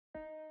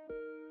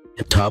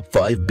Top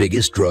 5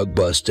 biggest drug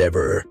busts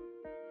ever.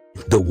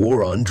 The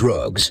war on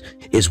drugs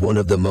is one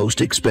of the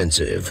most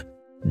expensive,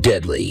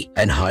 deadly,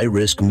 and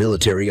high-risk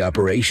military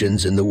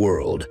operations in the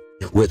world,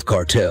 with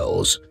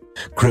cartels,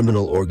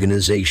 criminal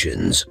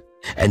organizations,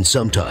 and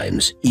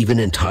sometimes even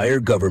entire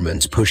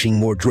governments pushing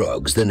more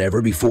drugs than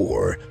ever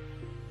before.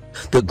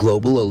 The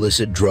global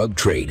illicit drug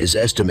trade is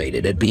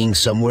estimated at being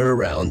somewhere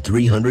around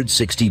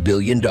 $360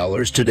 billion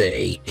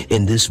today.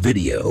 In this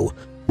video,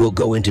 we'll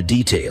go into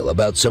detail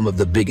about some of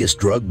the biggest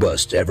drug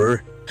busts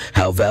ever,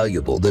 how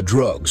valuable the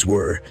drugs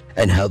were,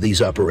 and how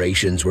these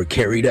operations were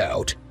carried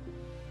out.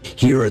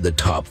 Here are the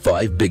top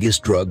 5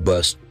 biggest drug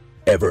busts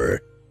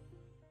ever.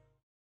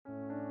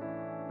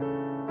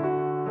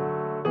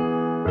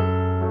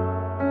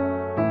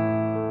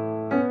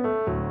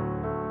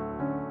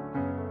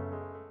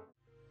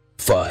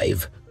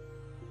 Five.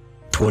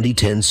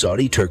 2010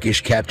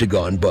 Saudi-Turkish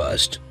Captagon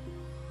bust.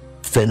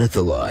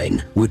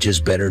 Fenethylline, which is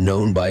better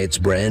known by its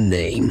brand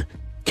name,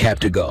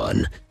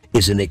 Captagon,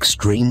 is an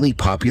extremely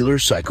popular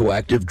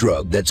psychoactive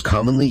drug that's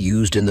commonly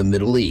used in the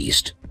Middle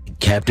East.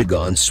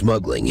 Captagon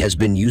smuggling has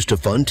been used to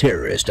fund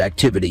terrorist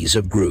activities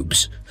of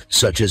groups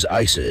such as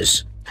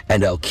ISIS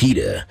and Al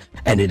Qaeda,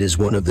 and it is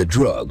one of the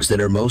drugs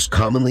that are most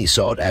commonly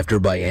sought after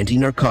by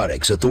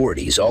anti-narcotics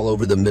authorities all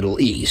over the Middle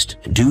East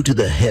due to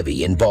the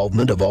heavy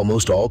involvement of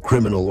almost all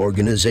criminal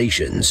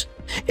organizations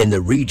in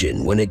the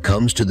region when it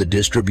comes to the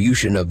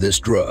distribution of this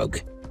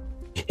drug.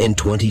 In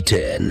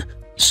 2010,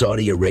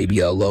 Saudi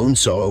Arabia alone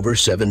saw over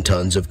 7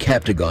 tons of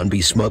Captagon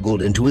be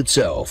smuggled into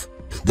itself.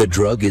 The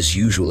drug is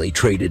usually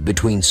traded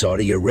between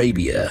Saudi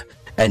Arabia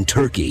and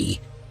Turkey,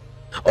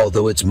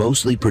 although it's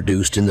mostly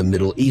produced in the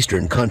Middle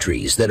Eastern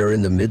countries that are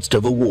in the midst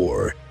of a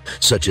war,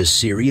 such as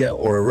Syria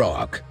or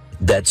Iraq.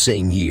 That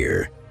same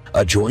year,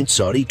 a joint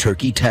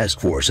Saudi-Turkey task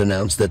force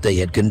announced that they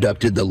had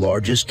conducted the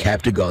largest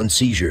Captagon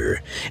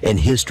seizure in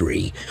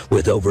history,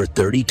 with over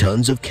 30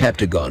 tons of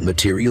Captagon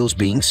materials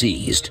being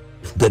seized.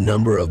 The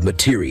number of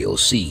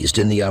materials seized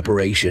in the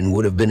operation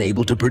would have been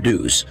able to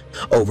produce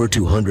over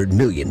 200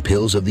 million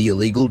pills of the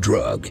illegal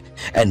drug,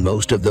 and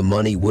most of the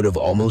money would have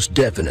almost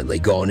definitely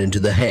gone into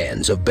the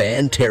hands of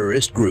banned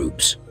terrorist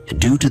groups.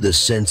 Due to the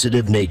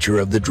sensitive nature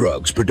of the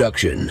drug's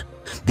production,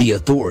 the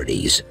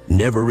authorities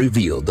never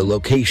revealed the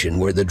location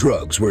where the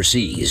drugs were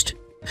seized,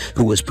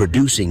 who was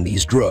producing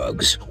these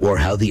drugs, or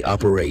how the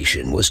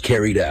operation was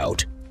carried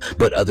out.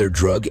 But other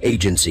drug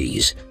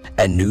agencies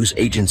and news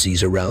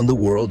agencies around the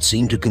world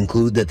seem to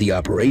conclude that the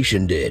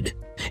operation did,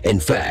 in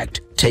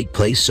fact, take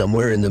place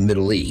somewhere in the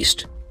Middle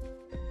East.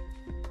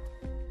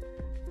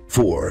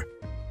 4.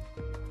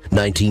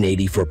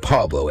 1980 for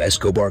Pablo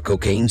Escobar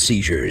cocaine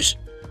seizures.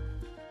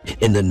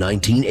 In the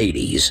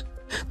 1980s,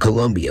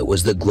 Colombia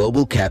was the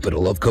global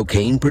capital of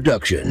cocaine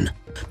production,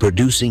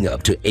 producing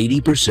up to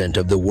 80%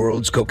 of the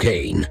world's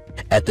cocaine.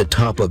 At the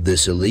top of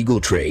this illegal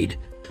trade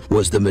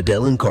was the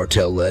Medellin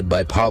cartel led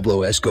by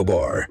Pablo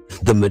Escobar.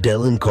 The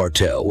Medellin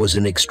cartel was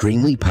an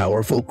extremely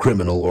powerful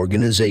criminal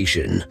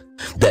organization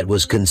that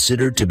was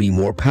considered to be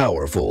more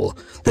powerful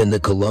than the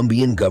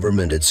Colombian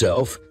government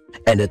itself,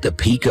 and at the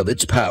peak of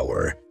its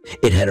power,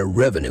 it had a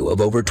revenue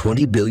of over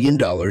 $20 billion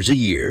a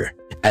year.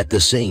 At the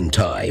same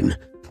time,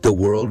 the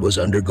world was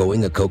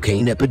undergoing a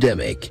cocaine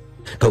epidemic.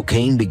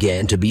 Cocaine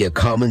began to be a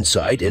common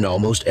sight in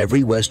almost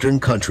every Western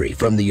country,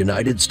 from the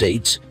United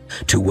States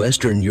to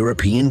Western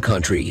European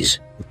countries.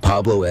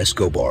 Pablo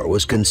Escobar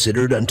was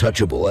considered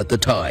untouchable at the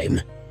time,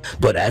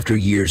 but after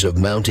years of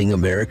mounting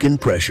American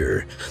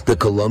pressure, the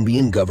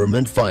Colombian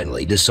government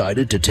finally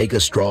decided to take a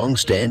strong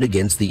stand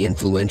against the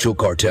influential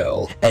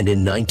cartel, and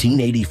in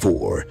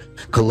 1984,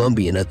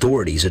 Colombian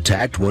authorities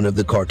attacked one of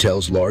the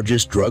cartel's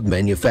largest drug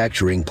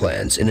manufacturing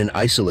plants in an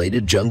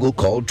isolated jungle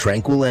called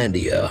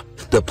Tranquilandia.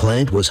 The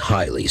plant was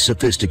highly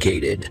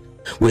sophisticated,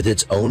 with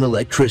its own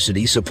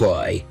electricity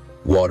supply,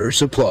 water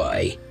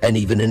supply, and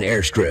even an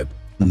airstrip.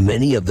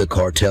 Many of the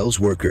cartel's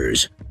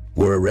workers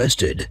were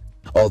arrested,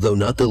 although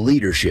not the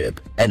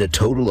leadership, and a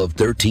total of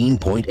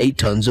 13.8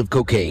 tons of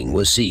cocaine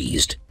was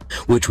seized,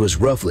 which was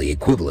roughly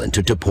equivalent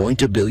to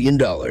 $2.2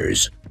 billion,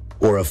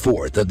 or a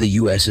fourth of the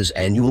U.S.'s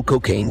annual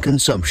cocaine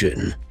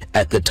consumption.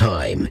 At the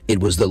time, it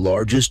was the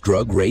largest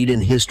drug raid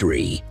in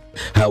history.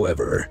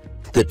 However,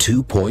 the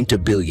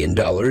 $2.2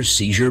 billion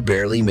seizure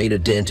barely made a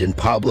dent in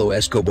Pablo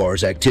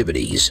Escobar's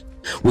activities,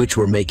 which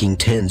were making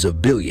tens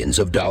of billions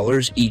of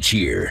dollars each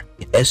year.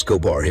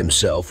 Escobar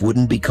himself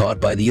wouldn't be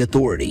caught by the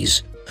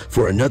authorities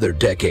for another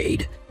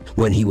decade,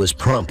 when he was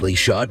promptly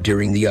shot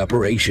during the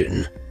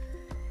operation.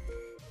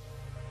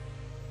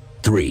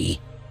 3.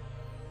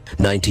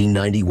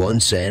 1991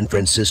 San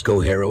Francisco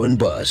heroin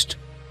bust.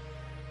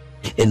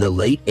 In the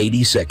late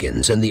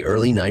 82nd and the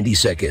early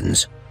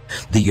 92nd,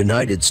 the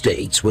United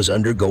States was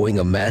undergoing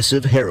a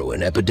massive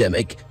heroin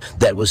epidemic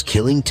that was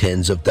killing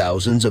tens of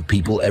thousands of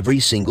people every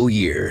single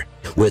year.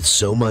 With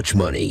so much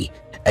money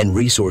and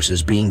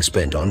resources being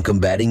spent on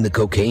combating the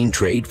cocaine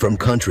trade from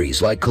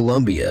countries like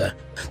Colombia,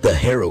 the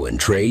heroin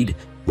trade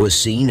was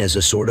seen as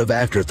a sort of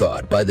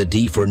afterthought by the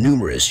D for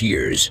numerous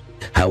years.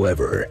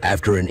 However,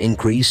 after an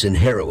increase in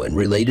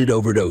heroin-related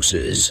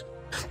overdoses,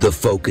 The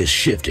focus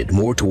shifted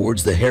more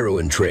towards the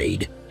heroin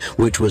trade,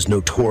 which was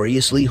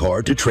notoriously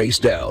hard to trace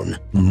down.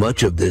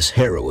 Much of this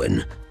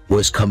heroin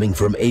was coming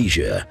from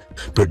Asia,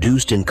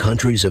 produced in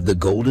countries of the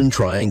Golden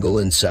Triangle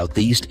in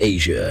Southeast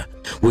Asia,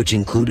 which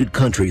included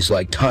countries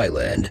like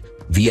Thailand,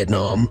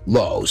 Vietnam,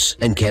 Laos,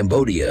 and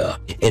Cambodia.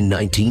 In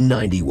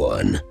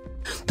 1991,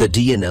 the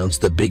D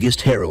announced the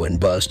biggest heroin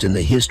bust in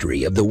the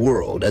history of the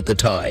world at the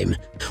time,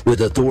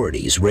 with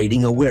authorities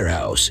raiding a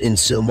warehouse in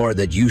Silmar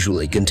that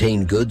usually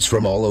contained goods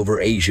from all over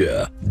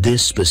Asia.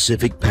 This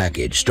specific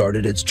package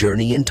started its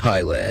journey in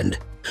Thailand,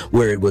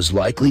 where it was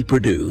likely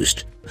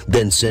produced,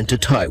 then sent to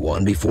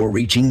Taiwan before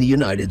reaching the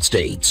United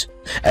States,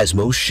 as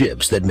most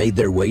ships that made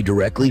their way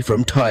directly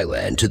from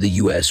Thailand to the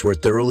US were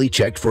thoroughly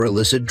checked for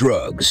illicit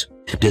drugs.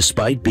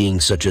 Despite being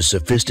such a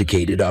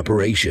sophisticated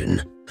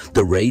operation,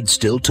 the raid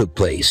still took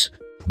place,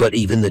 but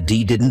even the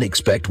D didn't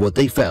expect what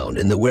they found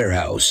in the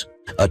warehouse.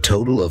 A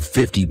total of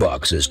 50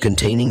 boxes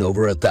containing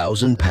over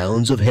 1,000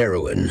 pounds of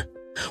heroin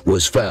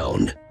was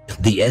found.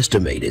 The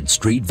estimated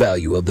street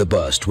value of the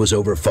bust was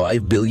over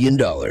 $5 billion,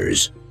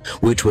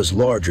 which was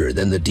larger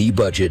than the D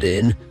budget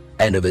in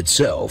and of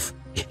itself.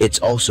 It's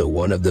also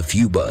one of the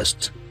few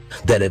busts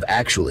that have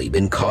actually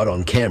been caught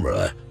on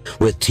camera,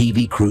 with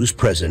TV crews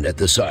present at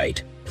the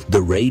site.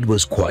 The raid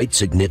was quite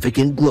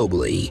significant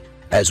globally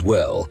as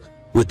well,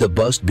 with the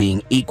bust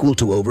being equal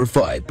to over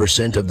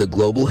 5% of the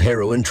global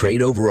heroin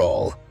trade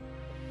overall.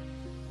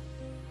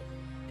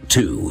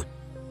 2.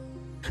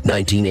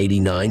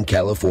 1989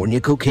 California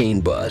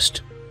cocaine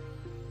bust.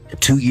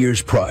 2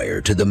 years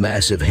prior to the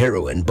massive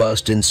heroin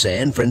bust in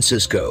San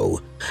Francisco,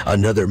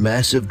 another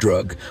massive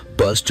drug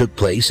bust took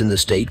place in the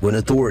state when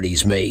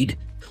authorities made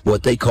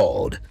what they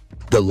called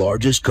the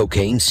largest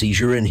cocaine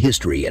seizure in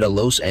history at a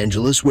Los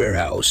Angeles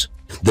warehouse.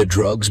 The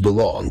drugs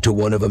belonged to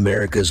one of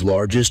America's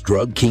largest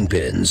drug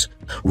kingpins,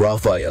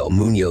 Rafael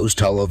Munoz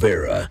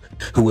Talavera,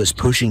 who was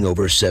pushing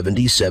over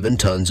 77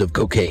 tons of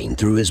cocaine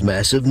through his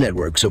massive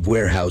networks of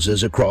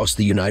warehouses across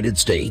the United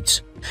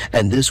States.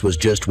 And this was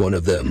just one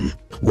of them.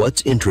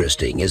 What's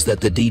interesting is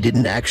that the D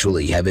didn't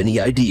actually have any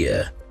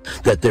idea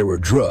that there were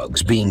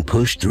drugs being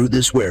pushed through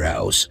this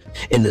warehouse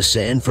in the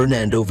San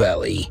Fernando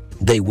Valley.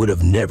 They would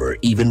have never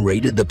even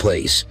raided the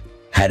place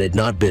had it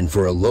not been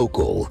for a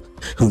local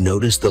who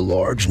noticed the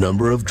large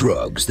number of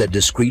drugs that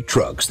discreet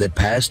trucks that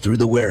passed through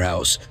the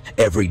warehouse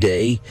every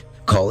day,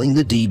 calling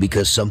the D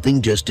because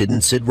something just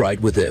didn't sit right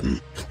with him.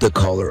 The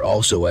caller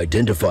also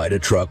identified a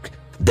truck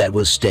that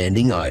was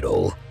standing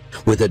idle,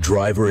 with a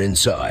driver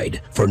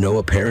inside for no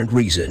apparent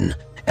reason,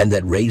 and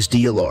that raised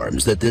the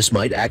alarms that this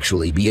might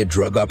actually be a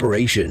drug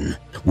operation.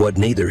 What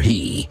neither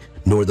he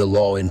nor the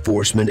law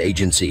enforcement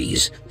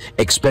agencies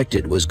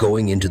expected was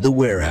going into the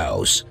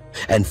warehouse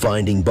and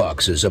finding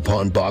boxes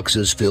upon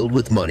boxes filled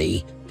with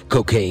money,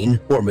 cocaine,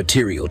 or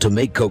material to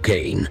make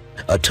cocaine.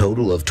 A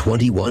total of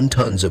 21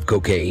 tons of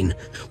cocaine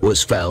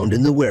was found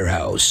in the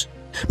warehouse,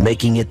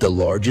 making it the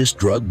largest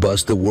drug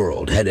bust the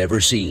world had ever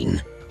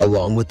seen.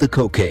 Along with the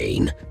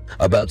cocaine,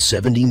 about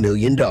 $70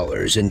 million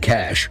in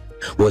cash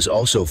was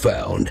also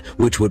found,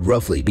 which would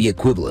roughly be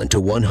equivalent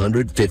to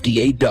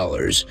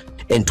 $158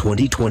 in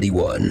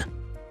 2021.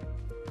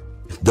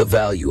 The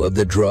value of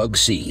the drugs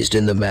seized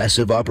in the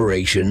massive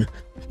operation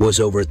was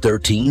over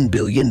 $13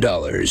 billion.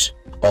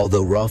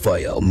 Although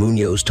Rafael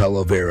Munoz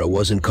Talavera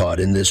wasn't caught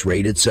in this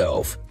raid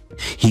itself,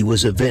 he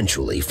was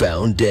eventually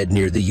found dead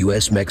near the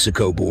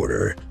US-Mexico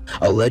border,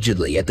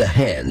 allegedly at the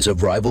hands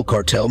of rival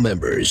cartel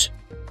members.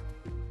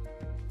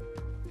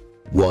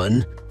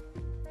 1.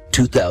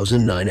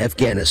 2009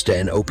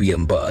 Afghanistan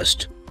opium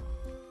bust.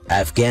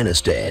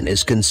 Afghanistan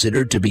is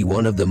considered to be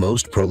one of the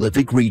most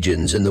prolific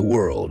regions in the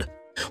world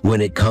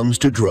when it comes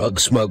to drug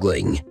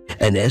smuggling.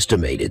 An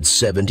estimated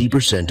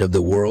 70% of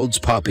the world's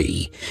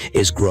poppy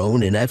is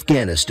grown in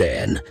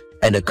Afghanistan,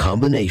 and a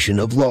combination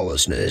of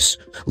lawlessness,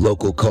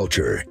 local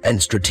culture,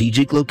 and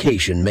strategic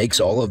location makes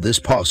all of this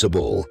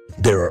possible.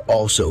 There are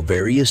also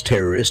various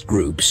terrorist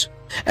groups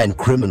and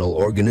criminal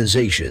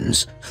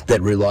organizations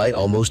that rely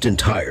almost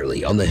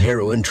entirely on the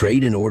heroin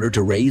trade in order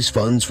to raise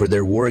funds for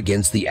their war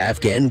against the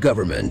Afghan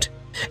government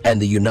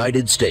and the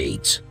United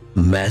States.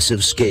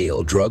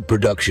 Massive-scale drug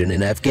production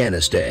in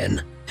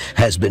Afghanistan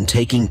has been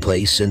taking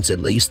place since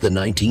at least the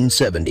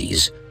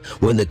 1970s,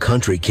 when the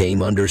country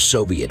came under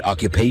Soviet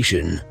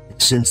occupation.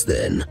 Since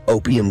then,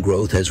 opium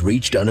growth has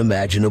reached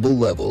unimaginable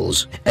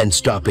levels, and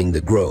stopping the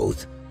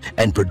growth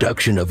and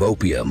production of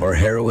opium or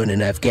heroin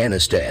in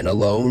Afghanistan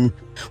alone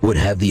would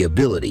have the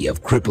ability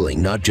of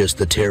crippling not just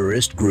the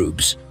terrorist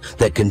groups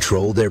that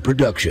control their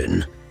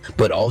production,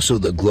 but also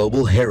the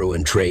global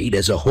heroin trade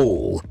as a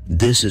whole.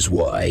 This is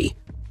why,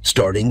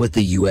 starting with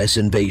the US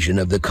invasion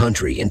of the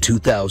country in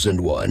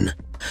 2001,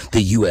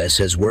 the US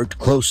has worked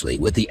closely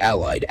with the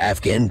allied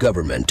Afghan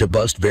government to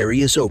bust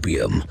various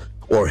opium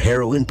or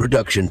heroin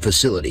production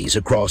facilities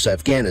across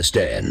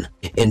Afghanistan.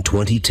 In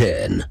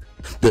 2010,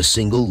 the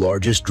single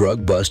largest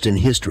drug bust in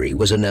history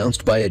was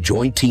announced by a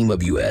joint team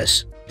of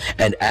US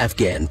and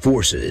Afghan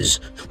forces,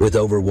 with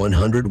over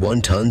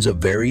 101 tons of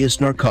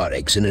various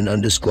narcotics in an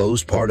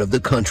undisclosed part of the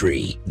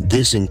country.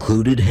 This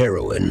included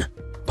heroin,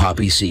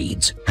 poppy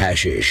seeds,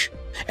 hashish,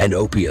 and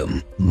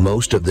opium.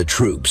 Most of the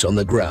troops on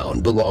the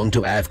ground belonged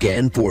to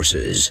Afghan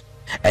forces,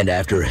 and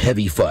after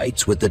heavy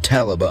fights with the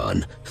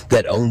Taliban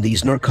that owned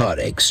these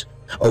narcotics,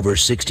 over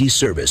 60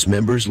 service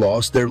members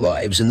lost their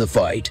lives in the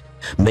fight,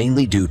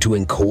 mainly due to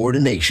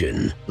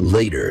incoordination.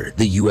 Later,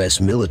 the U.S.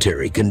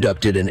 military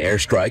conducted an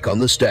airstrike on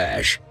the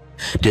stash,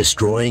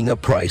 destroying a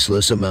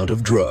priceless amount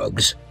of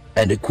drugs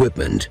and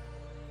equipment.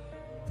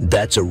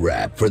 That's a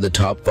wrap for the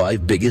top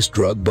 5 biggest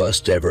drug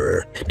busts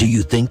ever. Do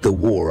you think the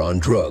war on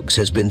drugs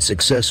has been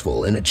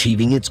successful in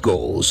achieving its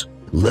goals?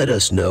 Let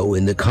us know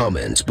in the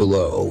comments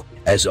below.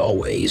 As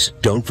always,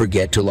 don't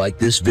forget to like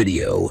this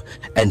video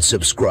and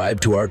subscribe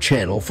to our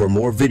channel for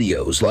more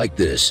videos like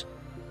this.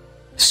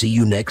 See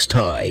you next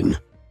time.